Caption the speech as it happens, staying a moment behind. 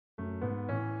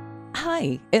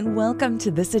Hi, and welcome to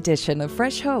this edition of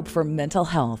Fresh Hope for Mental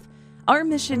Health. Our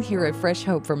mission here at Fresh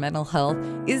Hope for Mental Health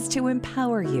is to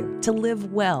empower you to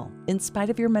live well in spite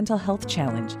of your mental health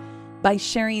challenge by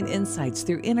sharing insights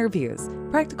through interviews,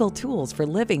 practical tools for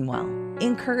living well,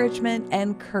 encouragement,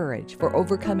 and courage for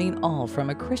overcoming all from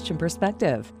a Christian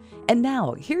perspective. And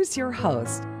now, here's your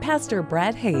host, Pastor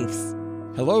Brad Hafs.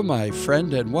 Hello, my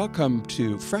friend, and welcome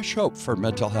to Fresh Hope for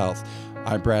Mental Health.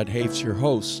 I'm Brad Hafs, your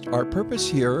host. Our purpose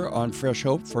here on Fresh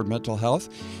Hope for Mental Health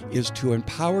is to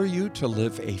empower you to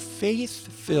live a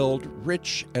faith-filled,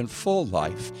 rich, and full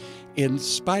life in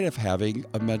spite of having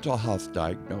a mental health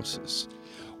diagnosis.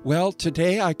 Well,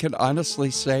 today I can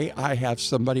honestly say I have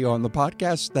somebody on the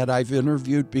podcast that I've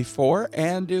interviewed before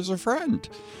and is a friend.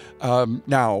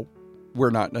 Now, we're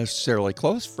not necessarily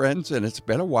close friends, and it's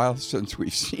been a while since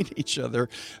we've seen each other.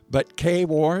 But Kay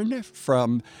Warren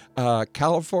from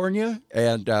California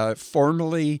and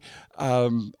formerly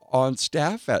on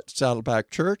staff at Saddleback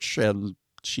Church, and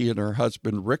she and her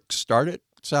husband Rick started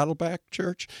Saddleback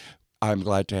Church. I'm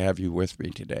glad to have you with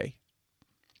me today.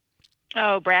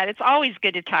 Oh, Brad, it's always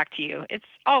good to talk to you. It's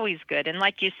always good. And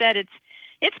like you said,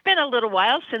 it's been a little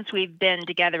while since we've been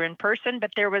together in person,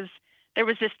 but there was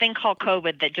this thing called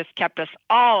COVID that just kept us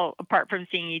all apart from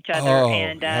seeing each other.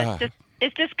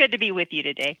 It's just good to be with you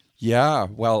today. Yeah,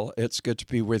 well, it's good to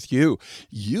be with you.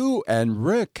 You and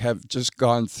Rick have just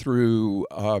gone through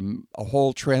a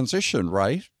whole transition,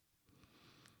 right?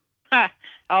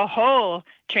 A whole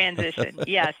transition.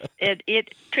 Yes.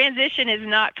 Transition is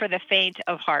not for the faint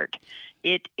of heart.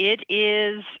 It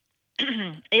is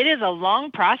it is a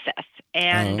long process,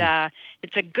 and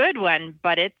it's a good one,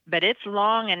 but it's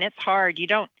long and it's hard. You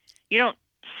don't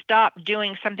stop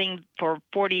doing something for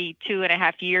 42 and a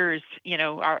half years. You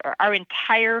know, our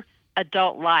entire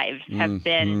adult lives have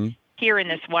been here in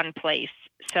this one place.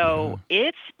 So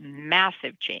it's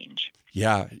massive change.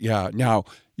 Yeah. Now,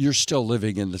 you're still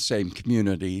living in the same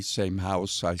community, same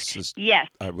house, Yes.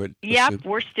 I would Yep, assume.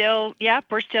 we're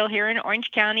still here in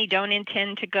Orange County. Don't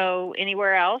intend to go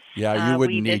anywhere else. Yeah, you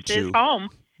wouldn't need to. This is home.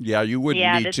 Yeah, you wouldn't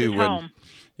Yeah, need this to. is home.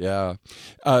 Yeah.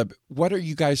 What are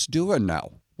you guys doing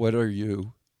now? What are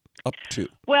you up to?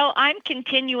 Well, I'm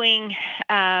continuing,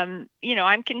 I'm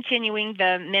continuing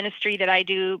the ministry that I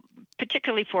do,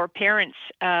 particularly for parents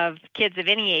of kids of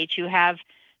any age who have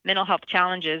mental health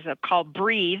challenges, called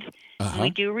Breathe. Uh-huh.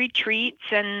 We do retreats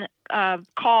and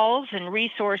calls and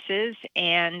resources,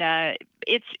 and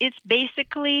it's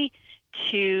basically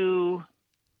to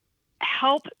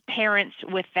help parents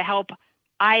with the help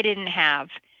I didn't have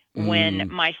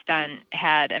when my son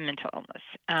had a mental illness.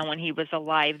 When he was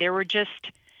alive, there was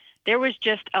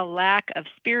just a lack of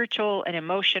spiritual and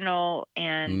emotional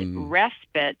and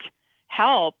respite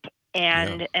help.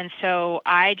 And so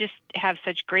I just have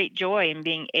such great joy in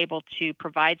being able to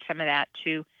provide some of that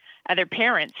to other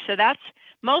parents. So that's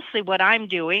mostly what I'm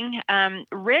doing.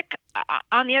 Rick,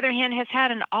 on the other hand, has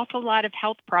had an awful lot of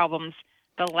health problems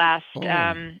the last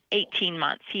 18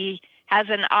 months. He has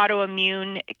an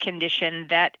autoimmune condition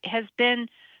that has been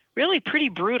really pretty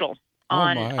brutal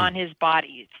on his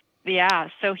body. Yeah,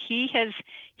 so he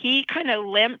kind of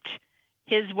limped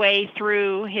his way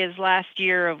through his last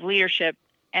year of leadership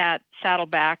at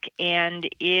Saddleback and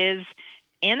is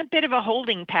in a bit of a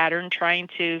holding pattern, trying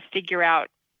to figure out,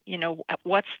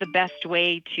 what's the best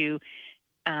way to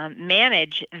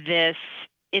manage this.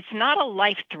 It's not a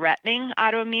life-threatening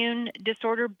autoimmune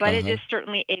disorder, but it is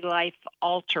certainly a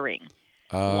life-altering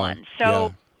one.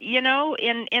 So, in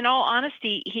all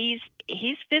honesty,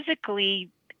 he's physically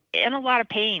in a lot of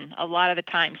pain a lot of the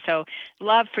time. So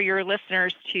love for your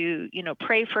listeners to,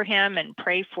 pray for him and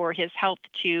pray for his health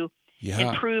to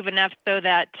improve enough so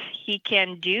that he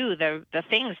can do the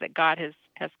things that God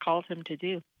has called him to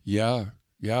do. Yeah,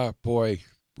 boy,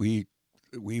 we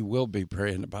will be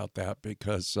praying about that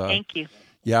because thank you.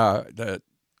 Yeah, that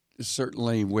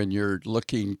certainly when you're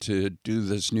looking to do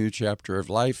this new chapter of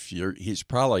life, he's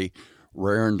probably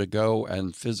raring to go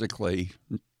and physically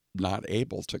not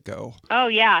able to go. Oh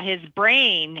yeah, his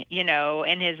brain,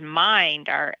 and his mind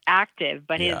are active,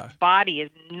 but his body is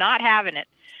not having it.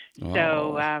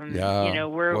 So,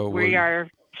 we are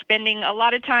spending a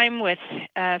lot of time with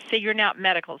figuring out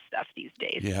medical stuff these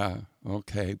days. Yeah.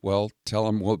 Okay. Well, tell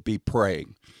him we'll be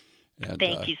praying. And,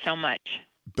 thank you so much.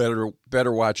 Better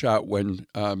watch out when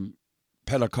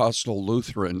Pentecostal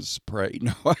Lutherans pray.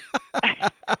 No.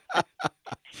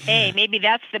 Hey, maybe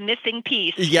that's the missing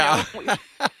piece. Yeah.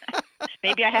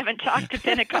 Maybe I haven't talked to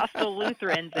Pentecostal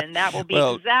Lutherans, and that will be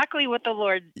exactly what the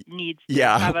Lord needs to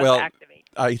have us activate.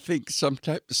 I think some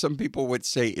people would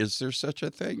say, is there such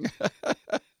a thing?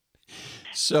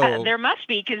 So there must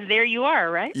be, because there you are,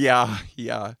 right? yeah,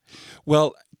 yeah.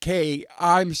 Well, Kay,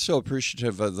 I'm so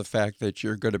appreciative of the fact that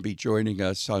you're going to be joining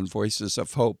us on Voices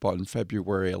of Hope on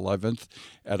February 11th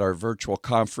at our virtual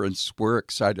conference. We're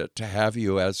excited to have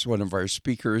you as one of our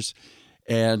speakers.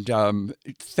 And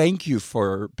thank you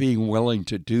for being willing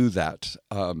to do that.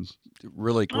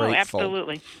 Really grateful. Oh,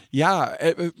 absolutely.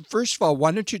 Yeah. First of all,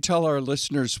 why don't you tell our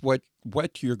listeners what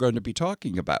you're going to be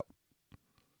talking about?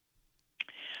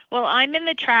 Well, I'm in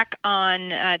the track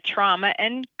on trauma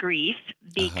and grief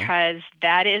because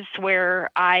that is where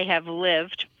I have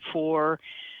lived for.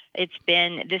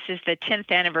 This is the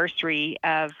 10th anniversary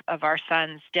of our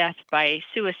son's death by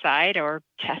suicide or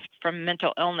death from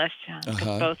mental illness,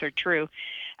 because both are true.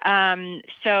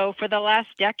 So for the last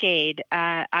decade,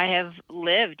 I have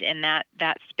lived in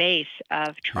that space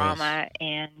of trauma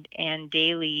and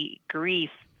daily grief.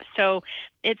 So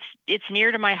it's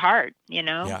near to my heart,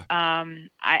 Yeah.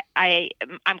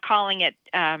 I'm calling it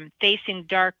facing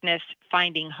darkness,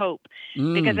 finding hope,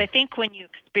 because I think when you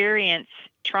experience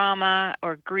trauma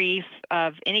or grief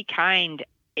of any kind,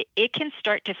 it can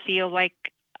start to feel like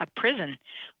a prison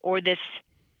or this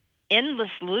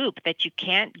endless loop that you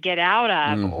can't get out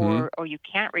of or you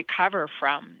can't recover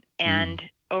from. And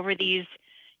over these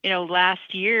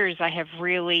last years, I have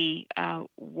really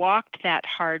walked that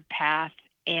hard path.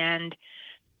 And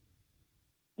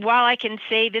while I can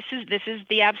say this is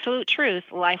the absolute truth,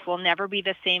 life will never be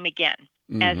the same again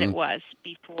as it was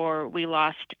before we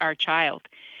lost our child.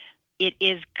 It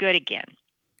is good again.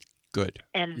 Good.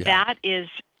 And that is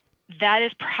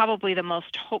probably the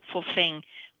most hopeful thing.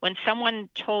 When someone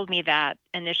told me that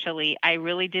initially, I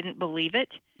really didn't believe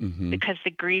it because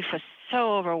the grief was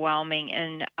so overwhelming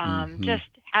and just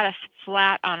had us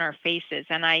flat on our faces.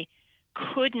 And I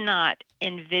could not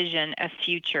envision a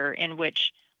future in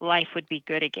which life would be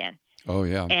good again. Oh,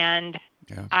 yeah. And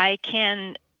I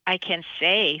can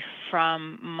say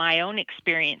from my own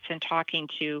experience in talking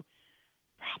to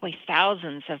probably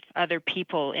thousands of other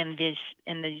people in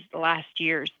these last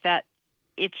years that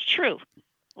it's true.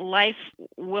 Life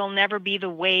will never be the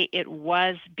way it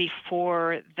was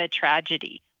before the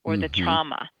tragedy or the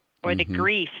trauma or the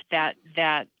grief that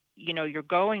you're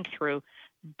going through.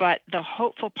 But the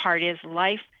hopeful part is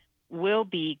life will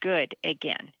be good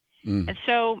again. And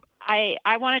so I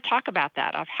want to talk about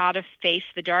that, of how to face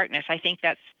the darkness. I think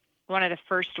that's one of the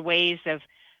first ways of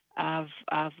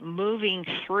moving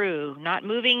through, not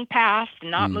moving past,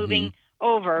 not moving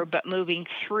over, but moving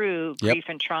through grief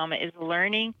and trauma, is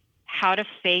learning how to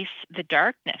face the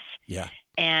darkness. Yeah.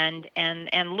 And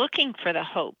looking for the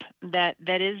hope that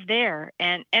is there.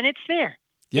 And it's there.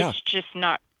 Yeah. It's just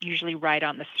not usually right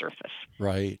on the surface.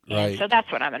 Right. So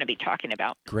that's what I'm going to be talking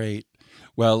about. Great.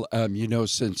 Well,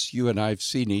 since you and I have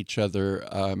seen each other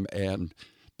and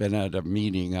been at a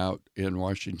meeting out in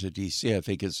Washington, D.C., I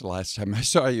think it's the last time I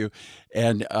saw you.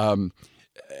 And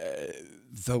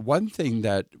the one thing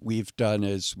that we've done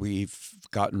is we've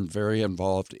gotten very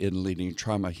involved in leading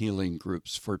trauma healing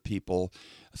groups for people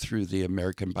through the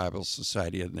American Bible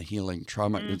Society and the Healing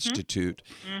Trauma Institute.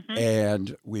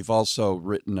 And we've also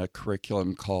written a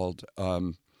curriculum called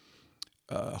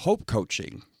Hope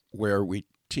Coaching, where we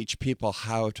teach people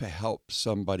how to help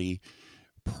somebody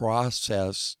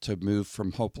process to move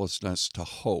from hopelessness to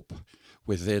hope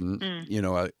within,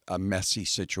 a messy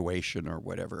situation or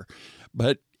whatever.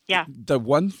 But the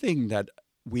one thing that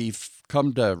we've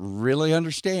come to really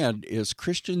understand is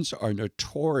Christians are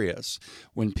notorious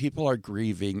when people are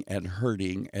grieving and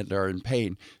hurting and are in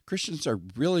pain. Christians are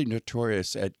really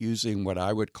notorious at using what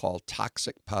I would call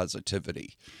toxic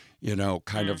positivity,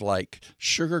 kind of like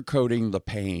sugarcoating the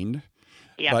pain,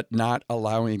 but not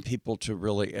allowing people to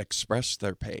really express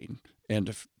their pain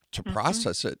and to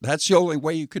process it. That's the only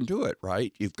way you can do it,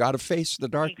 right? You've got to face the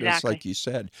darkness, like you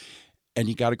said, and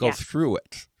you got to go through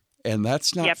it. And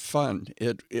that's not fun.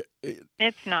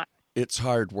 It's not. It's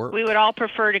hard work. We would all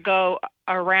prefer to go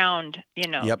around,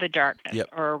 the darkness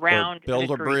or around. Or build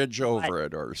a bridge over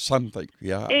it or something.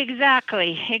 Yeah.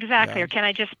 Exactly. Yeah. Or can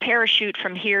I just parachute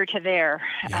from here to there,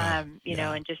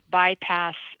 and just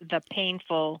bypass the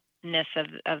painfulness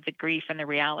of the grief and the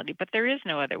reality? But there is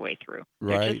no other way through.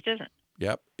 Right. There just isn't.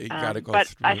 Yep. You got to go but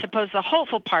through. I suppose the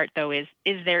hopeful part, though, is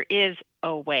there is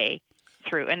a way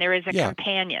through, and there is a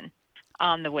companion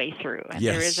on the way through, and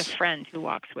there is a friend who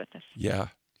walks with us.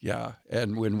 Yeah.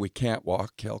 And when we can't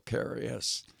walk, he'll carry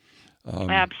us.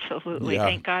 Absolutely. Yeah.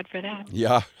 Thank God for that.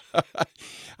 Yeah.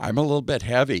 I'm a little bit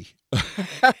heavy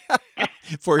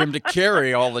for him to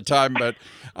carry all the time, but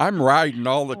I'm riding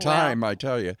all the time, I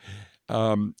tell you.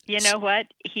 You know what?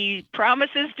 He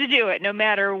promises to do it no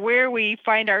matter where we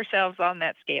find ourselves on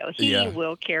that scale. He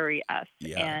will carry us,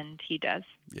 and he does.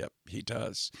 Yep, he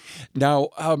does. Now,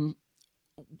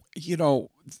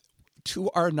 to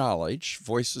our knowledge,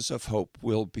 Voices of Hope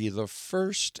will be the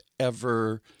first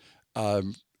ever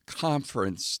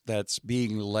conference that's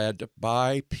being led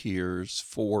by peers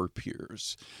for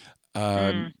peers.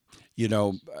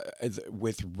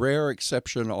 With rare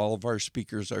exception, all of our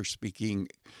speakers are speaking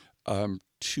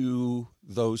to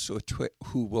those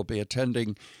who will be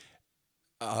attending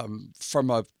from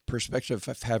a perspective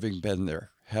of having been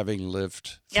there, having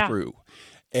lived through.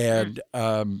 And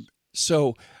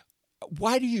so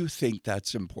why do you think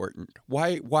that's important?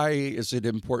 Why is it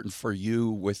important for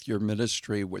you with your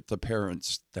ministry, with the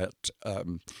parents that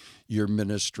you're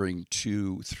ministering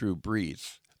to through Breathe?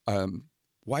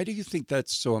 Why do you think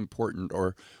that's so important,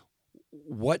 or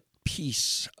what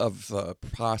piece of the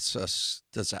process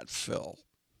does that fill?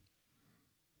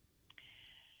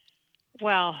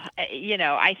 Well,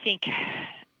 I think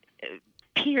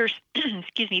peer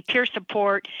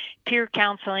support, peer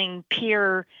counseling,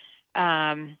 peer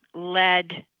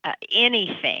led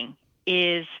anything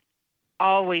is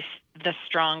always the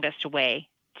strongest way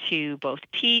to both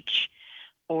teach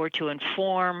or to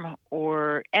inform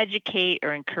or educate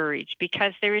or encourage,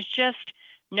 because there is just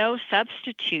no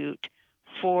substitute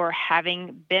for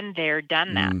having been there,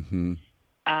 done that.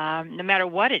 No matter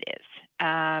what it is.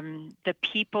 The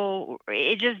people,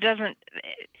 it just doesn't,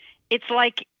 it's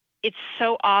like, it's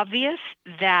so obvious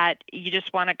that you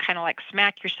just want to kind of like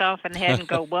smack yourself in the head and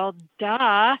go, well,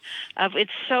 duh.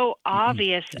 It's so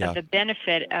obvious of the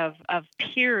benefit of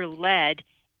peer-led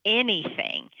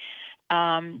anything.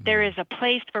 There is a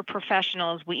place for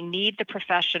professionals. We need the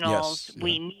professionals.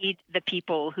 We need the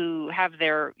people who have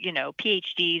their,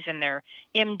 PhDs and their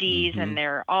MDs and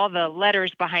their all the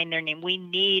letters behind their name. We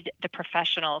need the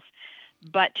professionals.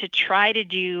 But to try to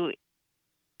do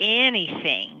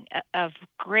anything of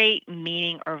great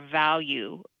meaning or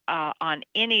value on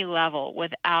any level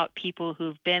without people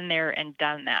who've been there and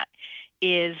done that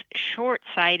is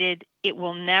short-sighted. It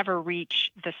will never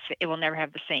reach it will never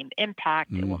have the same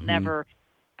impact. It will never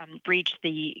reach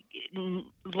the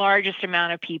largest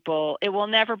amount of people. It will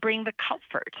never bring the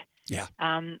comfort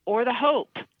or the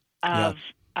hope of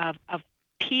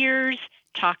peers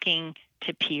talking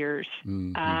to peers.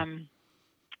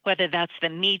 Whether that's the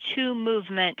Me Too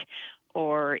movement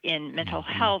or in mental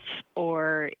health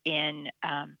or in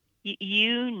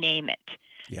you name it.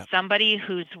 Somebody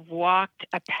who's walked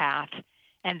a path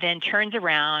and then turns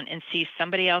around and sees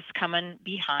somebody else coming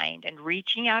behind and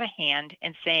reaching out a hand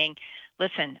and saying,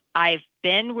 listen, I've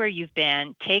been where you've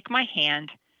been. Take my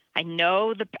hand. I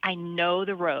know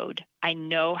the road. I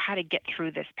know how to get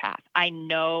through this path. I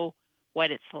know what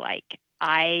it's like.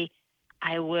 I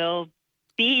will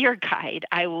be your guide.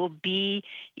 I will be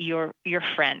your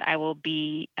friend. I will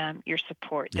be your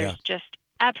support. There's just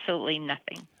absolutely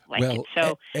nothing like it.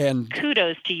 So and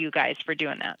kudos to you guys for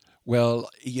doing that. Well,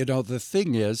 the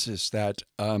thing is that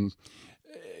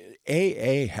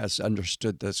AA has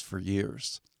understood this for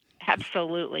years.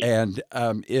 Absolutely. And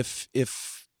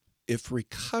if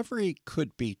recovery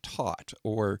could be taught,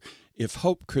 or if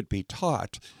hope could be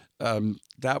taught,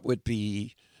 that would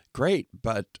be great.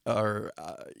 But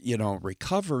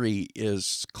recovery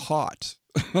is caught,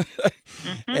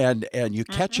 and you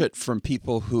catch it from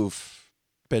people who've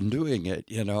been doing it.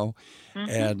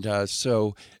 And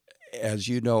so, as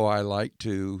you know, I like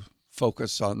to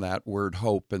focus on that word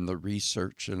hope and the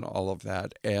research and all of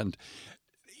that. And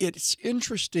it's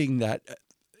interesting that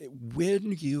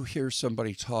when you hear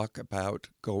somebody talk about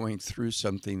going through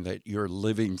something that you're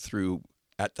living through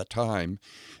at the time,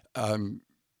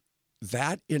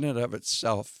 that in and of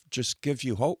itself just gives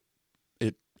you hope.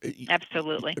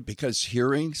 Absolutely. Because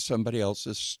hearing somebody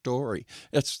else's story,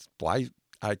 it's why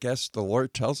I guess the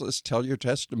Lord tells us, tell your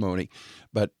testimony.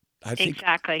 But I think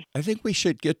we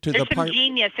should get to There's the part. There's some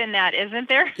genius in that, isn't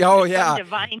there? Oh, yeah.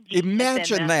 Divine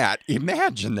Imagine that.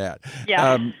 Imagine that.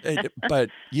 Yeah. But,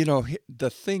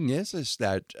 the thing is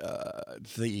that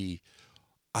the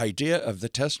idea of the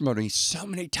testimony, so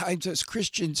many times as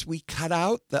Christians, we cut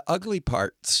out the ugly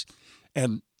parts.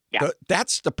 And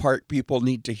that's the part people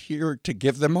need to hear to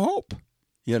give them hope,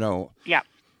 Yep.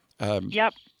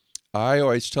 Yep. I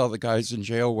always tell the guys in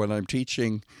jail when I'm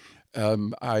teaching,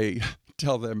 I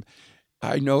tell them,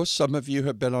 I know some of you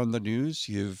have been on the news.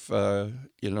 You've,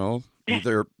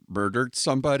 either murdered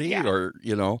somebody or,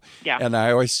 and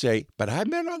I always say, but I've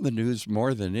been on the news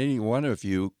more than any one of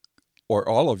you or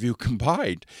all of you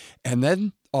combined. And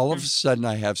then all of a sudden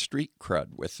I have street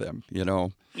crud with them,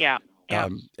 Yeah.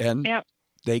 and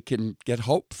they can get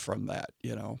hope from that,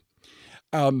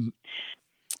 Um,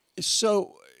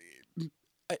 so,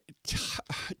 uh, t-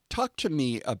 talk to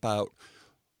me about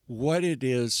what it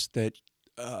is that,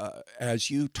 as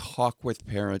you talk with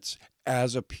parents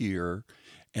as a peer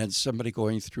and somebody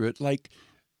going through it, like,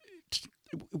 t-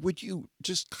 would you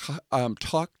just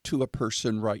talk to a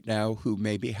person right now who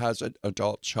maybe has an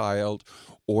adult child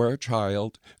or a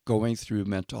child going through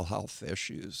mental health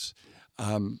issues?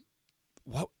 Um,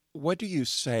 what do you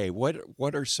say?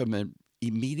 What are some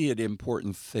immediate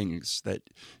important things that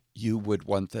you would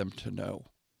want them to know?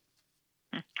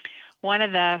 One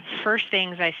of the first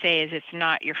things I say is it's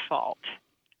not your fault,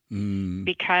 Mm,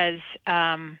 because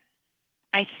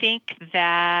I think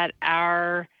that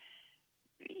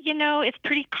it's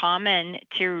pretty common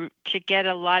to get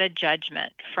a lot of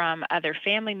judgment from other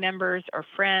family members or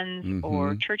friends or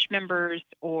mm-hmm, church members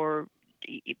or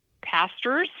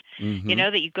pastors, mm-hmm,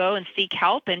 that you go and seek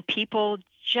help, and people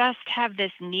just have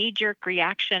this knee-jerk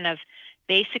reaction of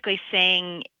basically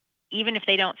saying, even if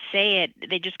they don't say it,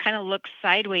 they just kind of look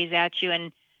sideways at you,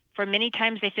 and for many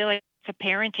times they feel like it's a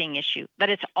parenting issue, that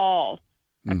it's all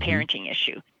a mm-hmm, parenting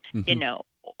issue, you mm-hmm, know,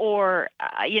 or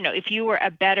if you were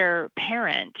a better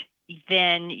parent,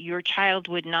 then your child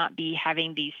would not be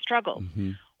having these struggles. mm-hmm,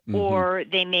 mm-hmm. Or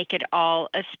they make it all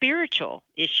a spiritual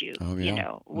issue, Oh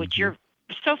yeah. which Mm-hmm, you're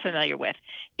so familiar with.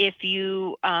 If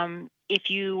you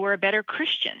were a better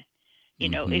Christian,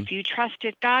 mm-hmm, if you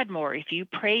trusted God more, if you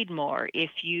prayed more,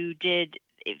 if you did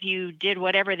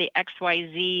whatever the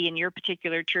XYZ in your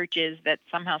particular church is that's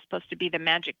somehow supposed to be the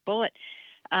magic bullet.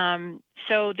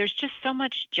 So there's just so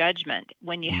much judgment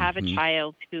when you have a mm-hmm.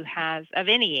 child who has, of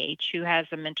any age, who has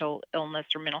a mental illness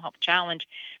or mental health challenge,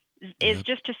 is Yep.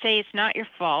 just to say it's not your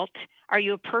fault. Are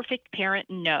you a perfect parent?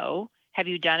 No. Have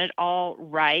you done it all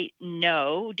right?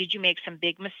 No. Did you make some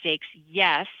big mistakes?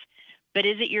 Yes. But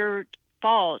is it your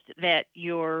fault that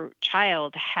your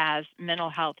child has mental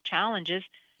health challenges?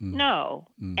 No.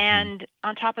 Mm-hmm. And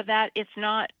on top of that, it's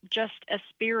not just a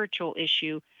spiritual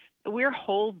issue. We're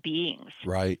whole beings.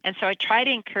 Right. And so I try to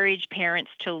encourage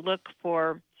parents to look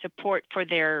for support for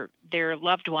their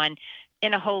loved one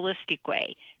in a holistic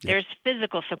way. Yep. There's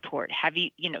physical support. Have you,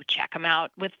 check them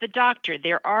out with the doctor.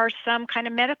 There are some kind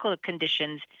of medical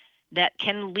conditions that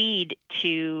can lead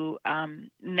to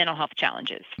mental health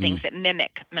challenges, things Mm, that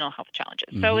mimic mental health challenges.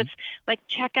 So mm-hmm, it's like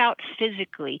check out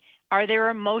physically. Are there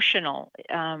emotional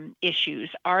issues?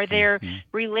 Are there mm-hmm,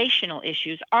 relational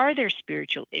issues? Are there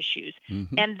spiritual issues?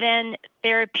 mm-hmm. And then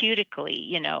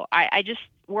therapeutically,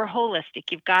 we're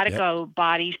holistic. You've got to Yep. go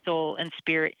body, soul, and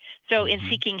spirit. So in Mm-hmm,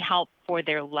 seeking help for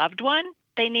their loved one,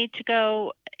 they need to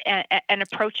go and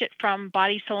approach it from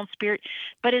body, soul, and spirit.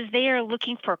 But as they are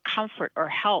looking for comfort or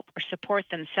help or support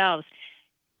themselves,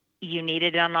 you need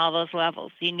it on all those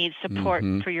levels. You need support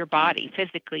mm-hmm, for your body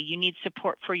physically. You need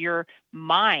support for your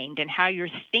mind and how you're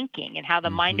thinking and how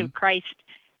the mind mm-hmm, of Christ,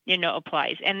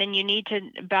 applies. And then you need to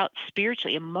about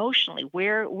spiritually, emotionally,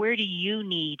 where do you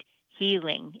need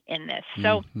healing in this?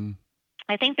 So mm-hmm.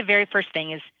 I think the very first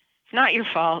thing is it's not your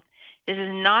fault. This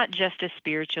is not just a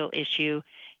spiritual issue.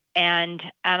 And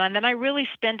then I really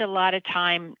spend a lot of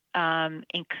time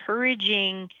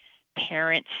encouraging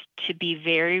parents to be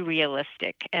very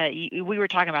realistic. We were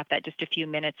talking about that just a few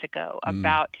minutes ago Mm,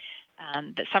 about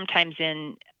that sometimes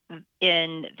in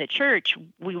the church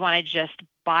we want to just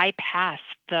bypass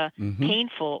the mm-hmm,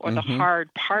 painful or the mm-hmm.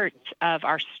 hard parts of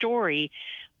our story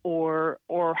or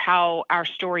how our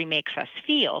story makes us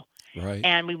feel, Right.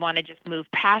 and we want to just move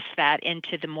past that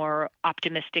into the more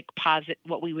optimistic positive,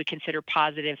 what we would consider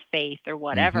positive faith or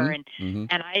whatever. Mm-hmm, and mm-hmm,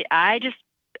 and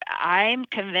I'm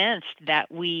convinced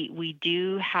that we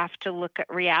do have to look at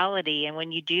reality, and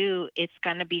when you do, it's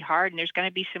going to be hard and there's going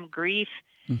to be some grief,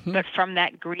 mm-hmm, but from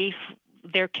that grief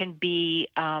there can be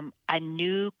a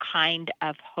new kind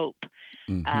of hope.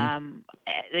 mm-hmm. um,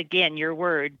 Again, your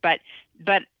word, but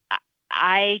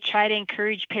I try to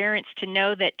encourage parents to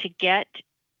know that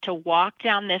to walk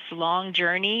down this long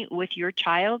journey with your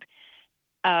child,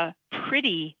 a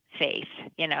pretty faith,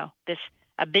 this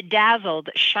a bedazzled,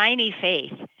 shiny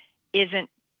faith isn't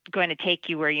going to take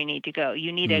you where you need to go.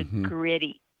 You need a Mm-hmm.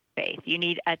 gritty faith. You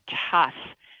need a tough,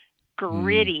 Mm.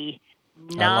 gritty, I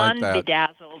like that.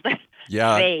 non-bedazzled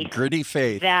Yeah, faith gritty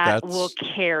faith. that will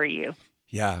That's carry you.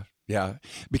 yeah, yeah.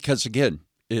 Because again,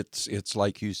 it's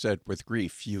like you said with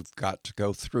grief, you've got to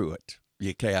go through it.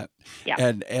 You can't. Yeah.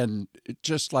 And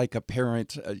just like a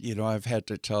parent, I've had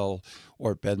to tell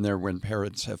or been there when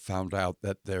parents have found out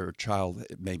that their child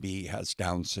maybe has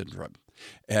Down syndrome.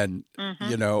 And Hmm.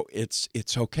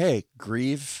 it's okay.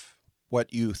 Grieve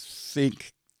what you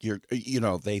think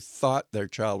they thought their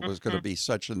child was going to Hmm. be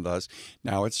such and thus.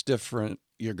 Now it's different.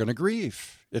 you're going to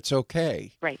grieve. It's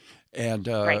okay. Right. And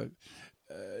Right.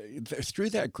 through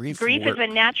that grief Grief work, is a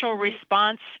natural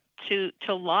response to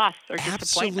loss or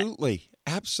disappointment.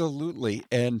 absolutely.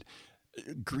 And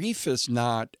grief is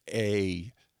not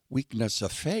a weakness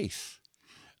of faith.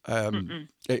 Mm-mm.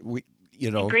 We,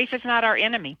 And grief is not our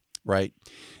enemy. right.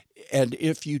 And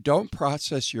if you don't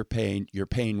process your pain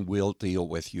will deal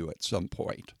with you at some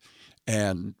point.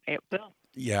 And It will.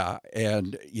 yeah,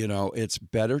 and it's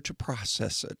better to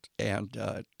process it and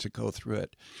to go through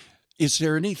it. Is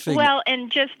there anything? Well,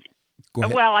 and just Go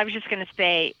ahead. well, I was just going to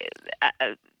say,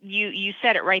 you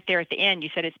said it right there at the end. You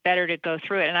said it's better to go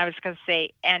through it, and I was going to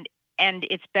say, and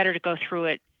it's better to go through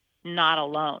it not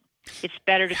alone. It's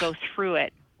better to go through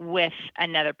it with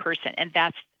another person, and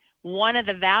that's one of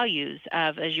the values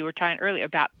of, as you were talking earlier,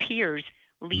 about peers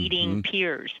leading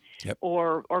peers, Yep.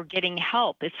 or getting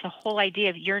help. It's the whole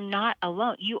idea of you're not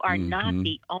alone. You are not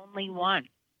the only one.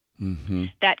 Mm-hmm.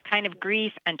 That kind of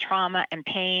grief and trauma and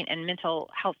pain and mental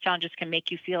health challenges can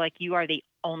make you feel like you are the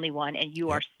only one, and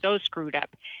you are so screwed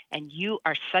up, and you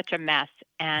are such a mess,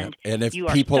 and And if you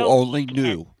are people so only weak,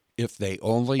 knew, if they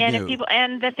only and knew.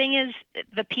 and the thing is,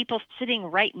 the people sitting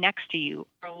right next to you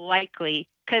are likely,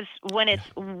 because when it's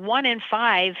 1 in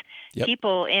 5 Yep.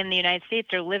 people in the United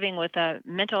States are living with a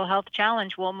mental health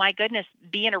challenge, well, my goodness,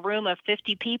 be in a room of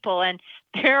 50 people, and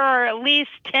there are at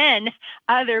least 10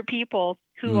 other people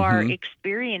who are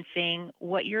experiencing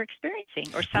what you're experiencing,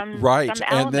 or some Right. some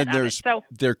And then element of it. So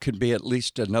there could be at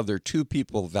least another 2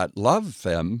 people that love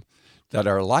them, that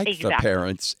are like the Exactly.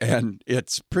 parents. And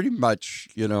it's pretty much,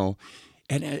 and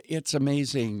it's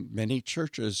amazing. Many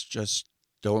churches just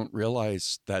don't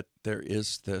realize that there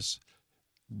is this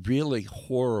really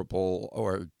horrible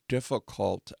or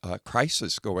difficult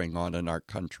crisis going on in our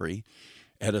country,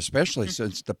 and especially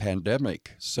since the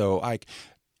pandemic. So I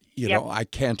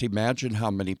can't imagine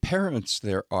how many parents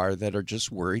there are that are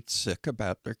just worried sick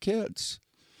about their kids.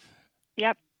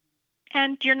 Yep.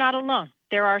 And you're not alone.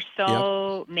 There are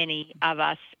so many of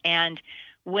us. And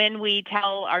when we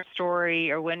tell our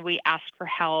story, or when we ask for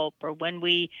help, or when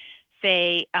we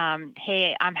say,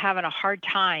 hey, I'm having a hard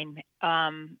time,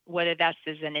 whether that's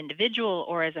as an individual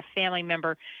or as a family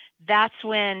member, that's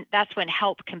when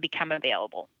help can become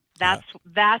available. That's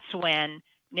when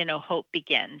hope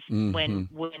begins, when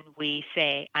we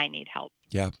say, I need help.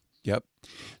 Yep.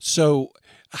 So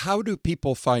how do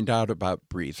people find out about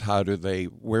Breathe?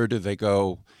 Where do they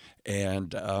go?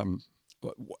 And, to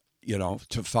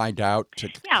find out, to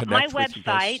connect my with you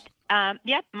guys?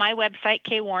 website, my website,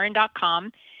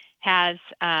 kwarren.com, has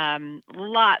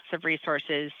lots of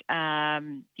resources.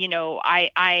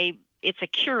 It's a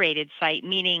curated site,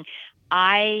 meaning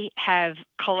I have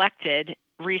collected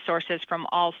resources from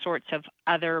all sorts of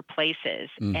other places,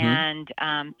 and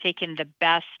taken the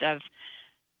best of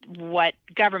what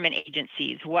government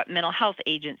agencies, what mental health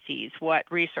agencies, what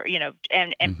resource,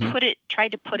 and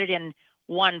tried to put it in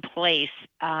one place,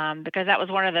 because that was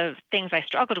one of the things I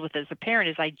struggled with as a parent,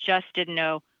 is I just didn't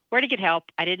know where to get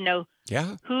help. I didn't know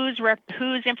whose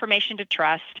information to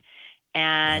trust.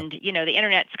 And, the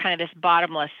internet's kind of this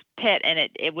bottomless pit, and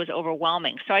it was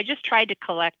overwhelming. So I just tried to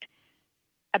collect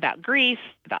about grief,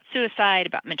 about suicide,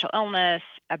 about mental illness,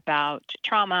 about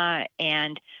trauma,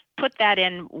 and put that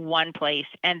in one place.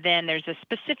 And then there's a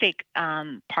specific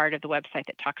part of the website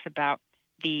that talks about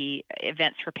the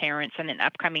events for parents and an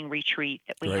upcoming retreat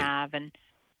that we have. And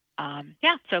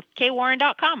so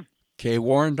kwarren.com.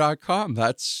 kwarren.com.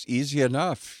 That's easy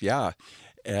enough. Yeah.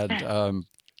 And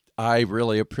I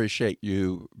really appreciate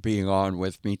you being on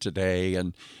with me today,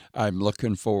 and I'm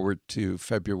looking forward to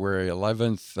February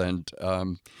 11th.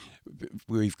 And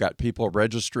we've got people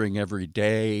registering every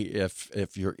day.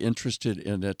 If you're interested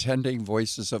in attending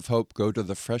Voices of Hope, go to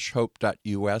the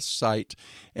freshhope.us site,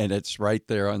 and it's right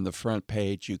there on the front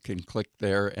page. You can click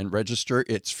there and register.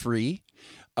 It's free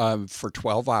for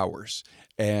 12 hours.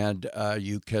 And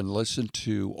you can listen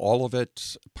to all of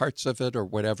it, parts of it, or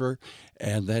whatever.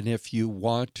 And then if you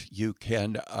want, you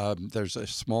can, there's a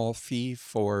small fee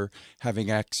for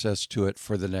having access to it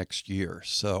for the next year.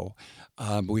 So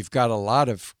we've got a lot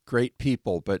of great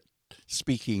people, but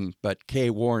Kay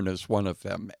Warren is one of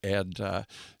them. And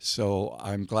so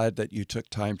I'm glad that you took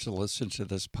time to listen to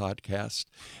this podcast.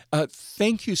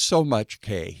 Thank you so much,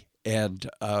 Kay. And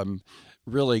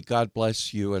really, God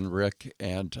bless you and Rick.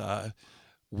 And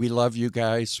we love you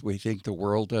guys. We think the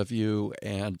world of you.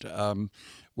 And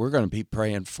we're going to be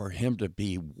praying for him to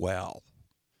be well.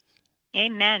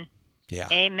 Amen. Yeah.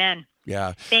 Amen.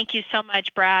 Yeah. Thank you so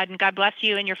much, Brad. And God bless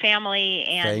you and your family.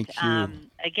 And Thank you.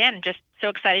 Again, just so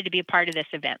excited to be a part of this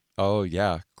event. Oh,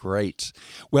 yeah. Great.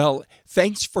 Well,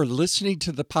 thanks for listening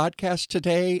to the podcast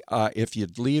today. If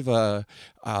you'd leave a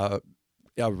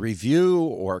review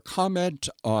or comment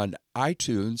on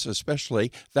iTunes,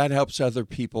 especially, that helps other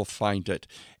people find it.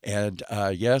 And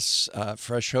yes,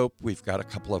 Fresh Hope, we've got a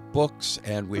couple of books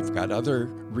and we've got other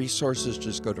resources.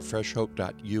 Just go to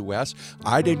freshhope.us.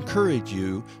 I'd encourage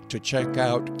you to check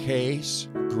out Kay's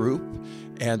group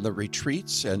and the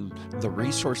retreats and the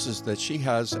resources that she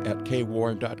has at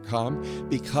kaywarren.com,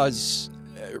 because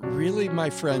really, my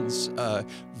friends,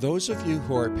 those of you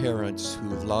who are parents who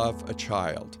love a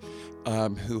child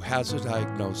who has a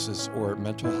diagnosis or a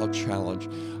mental health challenge,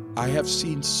 I have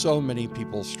seen so many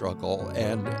people struggle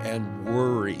and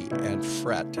worry and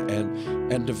fret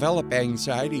and develop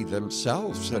anxiety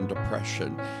themselves and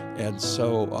depression. And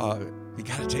so you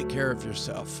got to take care of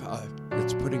yourself.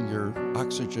 It's putting your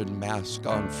oxygen mask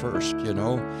on first, you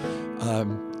know.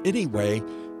 Anyway,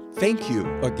 thank you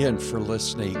again for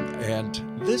listening. And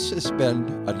this has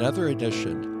been another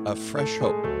edition of Fresh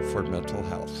Hope for Mental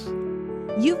Health.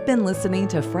 You've been listening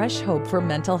to Fresh Hope for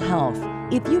Mental Health.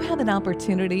 If you have an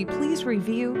opportunity, please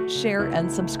review, share,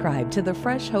 and subscribe to the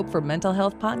Fresh Hope for Mental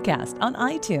Health podcast on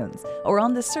iTunes or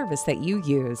on the service that you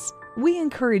use. We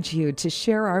encourage you to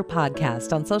share our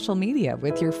podcast on social media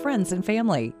with your friends and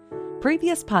family.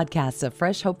 Previous podcasts of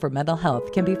Fresh Hope for Mental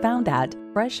Health can be found at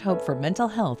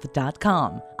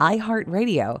freshhopeformentalhealth.com,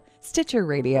 iHeartRadio, Stitcher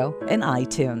Radio, and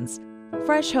iTunes.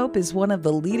 Fresh Hope is one of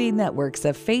the leading networks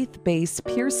of faith-based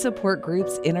peer support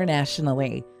groups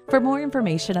internationally. For more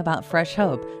information about Fresh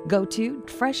Hope, go to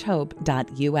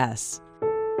freshhope.us.